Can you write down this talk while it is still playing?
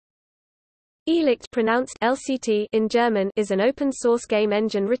Irrlicht, pronounced LCT in German, is an open-source game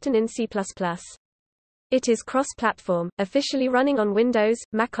engine written in C++. It is cross-platform, officially running on Windows,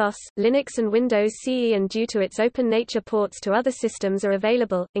 macOS, Linux and Windows CE, and due to its open nature, ports to other systems are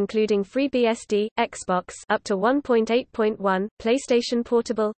available, including FreeBSD, Xbox up to 1.8.1, PlayStation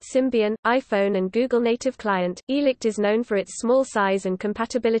Portable, Symbian, iPhone and Google Native Client. Irrlicht is known for its small size and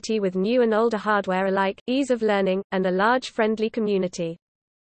compatibility with new and older hardware alike, ease of learning, and a large friendly community.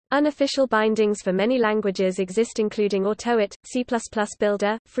 Unofficial bindings for many languages exist, including Autoit, C++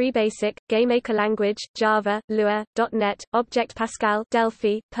 Builder, FreeBasic, GameMaker Language, Java, Lua, .NET, Object Pascal,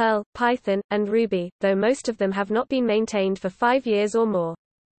 Delphi, Perl, Python, and Ruby, though most of them have not been maintained for 5 years or more.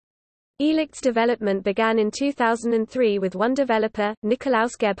 Irrlicht's development began in 2003 with one developer,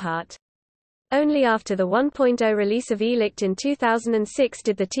 Nikolaus Gebhardt. Only after the 1.0 release of Irrlicht in 2006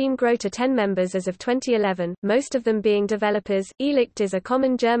 did the team grow to 10 members as of 2011, most of them being developers. Irrlicht is a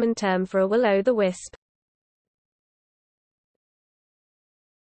common German term for a will-o'-the-wisp.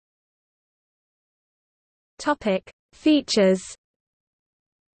 Topic: Features.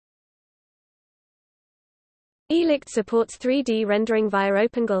 Irrlicht supports 3D rendering via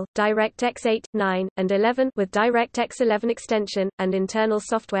OpenGL, DirectX 8, 9, and 11 with DirectX 11 extension, and internal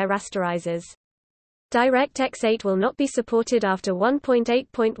software rasterizers. DirectX 8 will not be supported after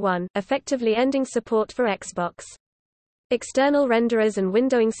 1.8.1, effectively ending support for Xbox. External renderers and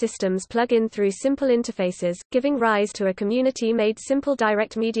windowing systems plug in through simple interfaces, giving rise to a community-made Simple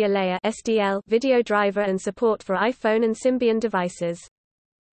Direct Media Layer (SDL) video driver and support for iPhone and Symbian devices.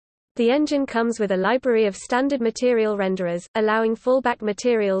 The engine comes with a library of standard material renderers, allowing fallback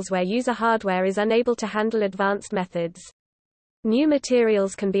materials where user hardware is unable to handle advanced methods. New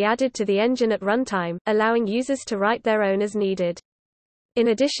materials can be added to the engine at runtime, allowing users to write their own as needed. In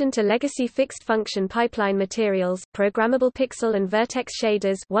addition to legacy fixed-function pipeline materials, programmable pixel and vertex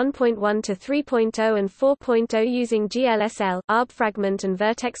shaders 1.1 to 3.0 and 4.0 using GLSL, ARB fragment and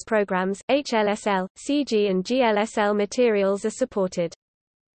vertex programs, HLSL, CG and GLSL materials are supported.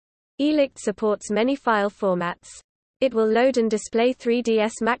 Irrlicht supports many file formats. It will load and display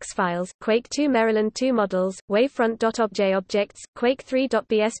 3ds Max files, Quake 2 Maryland 2 models, Wavefront.obj objects, Quake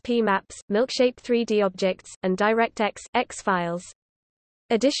 3.bsp maps, Milkshape 3D objects, and DirectX X files.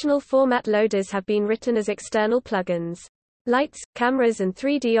 Additional format loaders have been written as external plugins. Lights, cameras and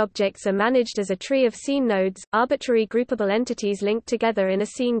 3D objects are managed as a tree of scene nodes, arbitrary groupable entities linked together in a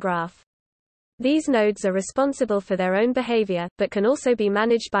scene graph. These nodes are responsible for their own behavior, but can also be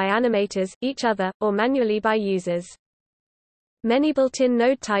managed by animators, each other, or manually by users. Many built-in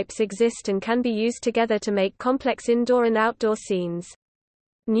node types exist and can be used together to make complex indoor and outdoor scenes.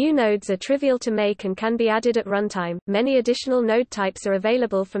 New nodes are trivial to make and can be added at runtime. Many additional node types are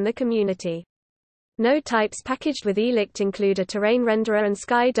available from the community. Node types packaged with Irrlicht include a terrain renderer and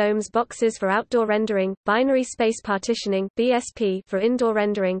sky domes boxes for outdoor rendering, binary space partitioning (BSP) for indoor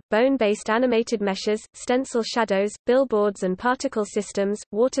rendering, bone-based animated meshes, stencil shadows, billboards and particle systems,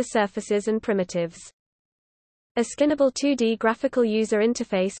 water surfaces and primitives. A skinnable 2D graphical user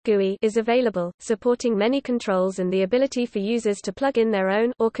interface (GUI) is available, supporting many controls and the ability for users to plug in their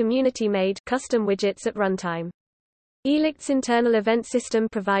own, or community-made, custom widgets at runtime. Irrlicht's internal event system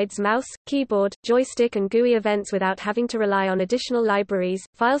provides mouse, keyboard, joystick and GUI events without having to rely on additional libraries.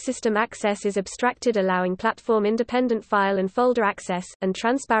 File system access is abstracted, allowing platform-independent file and folder access, and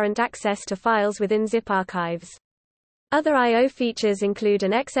transparent access to files within zip archives. Other I/O features include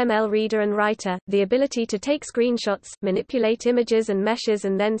an XML reader and writer, the ability to take screenshots, manipulate images and meshes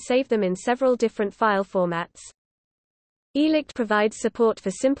and then save them in several different file formats. Irrlicht provides support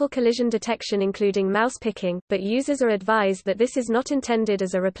for simple collision detection including mouse picking, but users are advised that this is not intended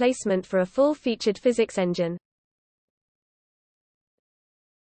as a replacement for a full-featured physics engine.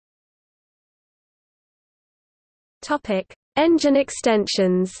 Topic: Engine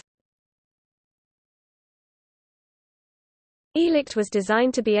extensions. Irrlicht was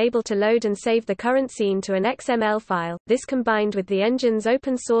designed to be able to load and save the current scene to an XML file. This, combined with the engine's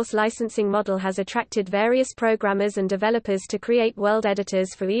open-source licensing model, has attracted various programmers and developers to create world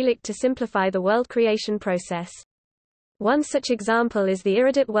editors for Irrlicht to simplify the world creation process. One such example is the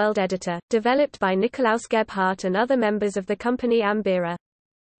Irrlicht World Editor, developed by Nikolaus Gebhardt and other members of the company Ambira.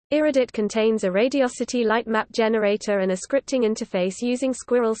 Irrlicht contains a radiosity light map generator and a scripting interface using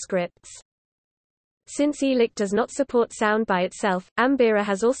Squirrel scripts. Since Irrlicht does not support sound by itself, Ambira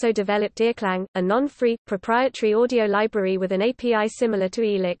has also developed Earklang, a non-free, proprietary audio library with an API similar to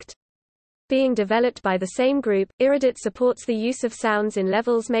Irrlicht. Being developed by the same group, Irrlicht supports the use of sounds in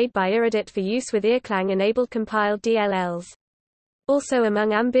levels made by Irrlicht for use with Earklang-enabled compiled DLLs. Also among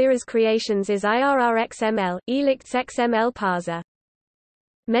Ambira's creations is IRRXML, Irrlicht's XML parser.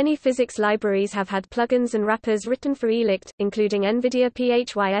 Many physics libraries have had plugins and wrappers written for Irrlicht, including NVIDIA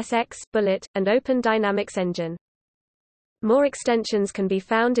PHYSX, Bullet, and Open Dynamics Engine. More extensions can be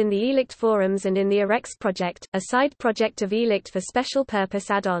found in the Irrlicht forums and in the Irrlicht project, a side project of Irrlicht for special-purpose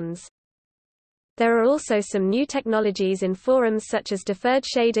add-ons. There are also some new technologies in forums such as deferred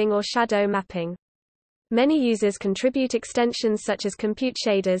shading or shadow mapping. Many users contribute extensions such as compute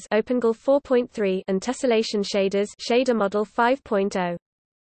shaders OpenGL 4.3 and tessellation shaders Shader Model 5.0.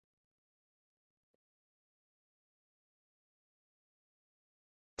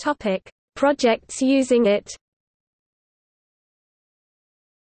 Topic: Projects using it.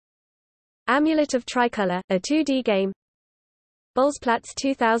 Amulet of Tricolor, a 2D game. Bolzplatz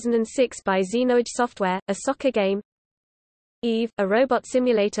 2006 by Xenoage Software, a soccer game. Eve, a robot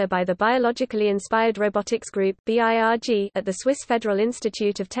simulator by the Biologically Inspired Robotics Group (BIRG) at the Swiss Federal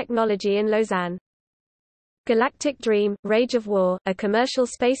Institute of Technology in Lausanne. Galactic Dream: Rage of War, a commercial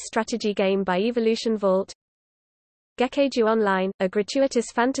space strategy game by Evolution Vault. Gekkeju Online, a gratuitous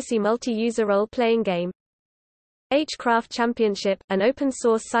fantasy multi-user role-playing game. H-Craft Championship, an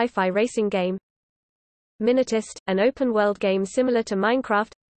open-source sci-fi racing game. Minutist, an open-world game similar to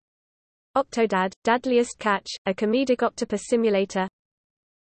Minecraft. Octodad, Dadliest Catch, a comedic octopus simulator.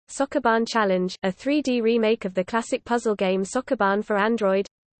 Soccerbahn Challenge, a 3D remake of the classic puzzle game Soccerbahn for Android.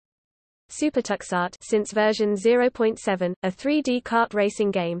 Supertuxart since version 0.7, a 3D kart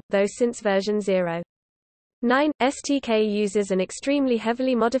racing game, though since version 0.9, STK uses an extremely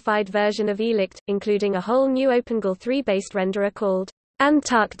heavily modified version of Irrlicht, including a whole new OpenGL 3-based renderer called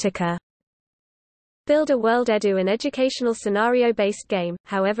Antarctica. Build a World Edu, an educational scenario-based game,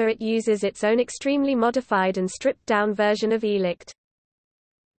 however it uses its own extremely modified and stripped-down version of Irrlicht.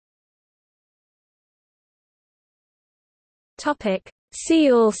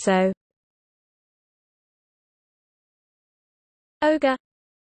 See also: Ogre,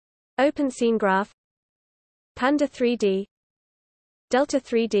 Open Scene Graph, Panda 3D, Delta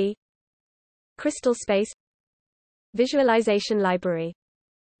 3D, Crystal Space, Visualization Library.